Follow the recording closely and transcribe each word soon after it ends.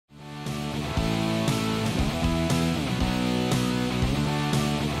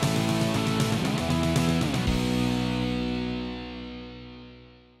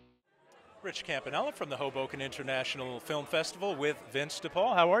Rich Campanella from the Hoboken International Film Festival with Vince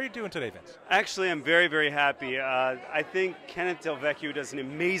DePaul. How are you doing today, Vince? Actually, I'm very, very happy. I think Kenneth Del Vecchio does an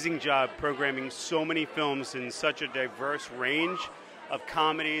amazing job programming so many films in such a diverse range of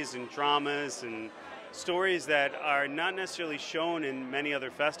comedies and dramas and stories that are not necessarily shown in many other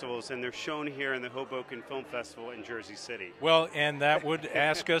festivals, and they're shown here in the Hoboken Film Festival in Jersey City. Well, and that would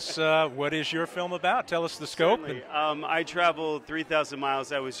ask us, what is your film about? Tell us the scope. I traveled 3,000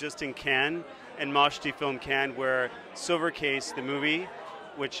 miles. I was just in Cannes, in Moshti Film Cannes, where Silver Case, the movie,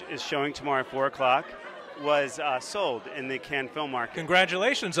 which is showing tomorrow at 4 o'clock, was sold in the Cannes film market.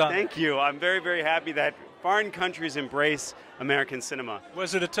 Congratulations on Thank you. I'm very, very happy that foreign countries embrace American cinema.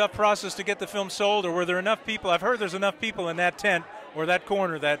 Was it a tough process to get the film sold, or were there enough people? I've heard there's enough people in that tent or that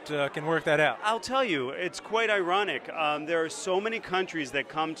corner that can work that out. I'll tell you, it's quite ironic. There are so many countries that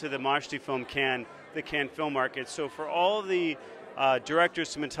come to the Moshti Film Cannes, the Cannes film market. So for all the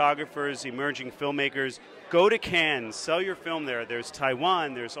directors, cinematographers, emerging filmmakers, go to Cannes, sell your film there. There's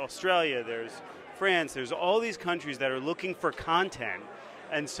Taiwan, there's Australia, there's France, there's all these countries that are looking for content.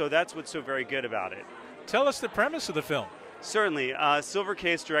 And so that's what's so very good about it. Tell us the premise of the film. Certainly. Silver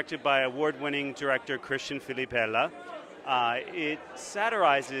Case, directed by award-winning director Christian Filipella. It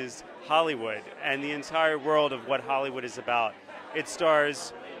satirizes Hollywood and the entire world of what Hollywood is about. It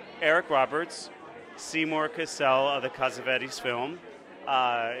stars Eric Roberts, Seymour Cassell of the Cassavetes film,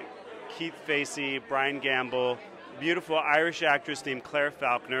 Keith Facey, Brian Gamble, beautiful Irish actress named Claire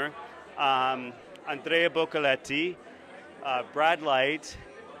Falconer, Andrea Boccaletti, Brad Light.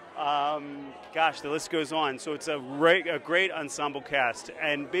 Gosh, the list goes on. So it's a great ensemble cast.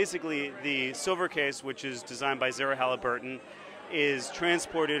 And basically, the Silver Case, which is designed by Zara Halliburton, is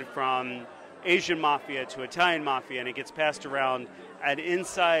transported from Asian mafia to Italian mafia, and it gets passed around. And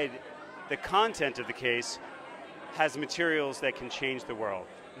inside the content of the case has materials that can change the world.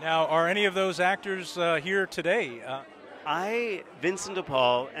 Now, are any of those actors here today? Vincent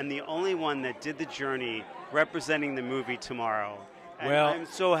DePaul, am the only one that did the journey representing the movie tomorrow. And well, I'm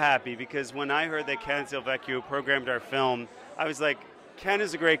so happy because when I heard that Ken Del Vecchio programmed our film, I was like, Ken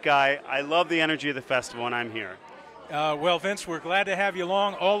is a great guy. I love the energy of the festival, and I'm here. Well, Vince, we're glad to have you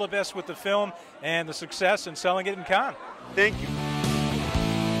along. All the best with the film and the success in selling it in Cannes. Thank you.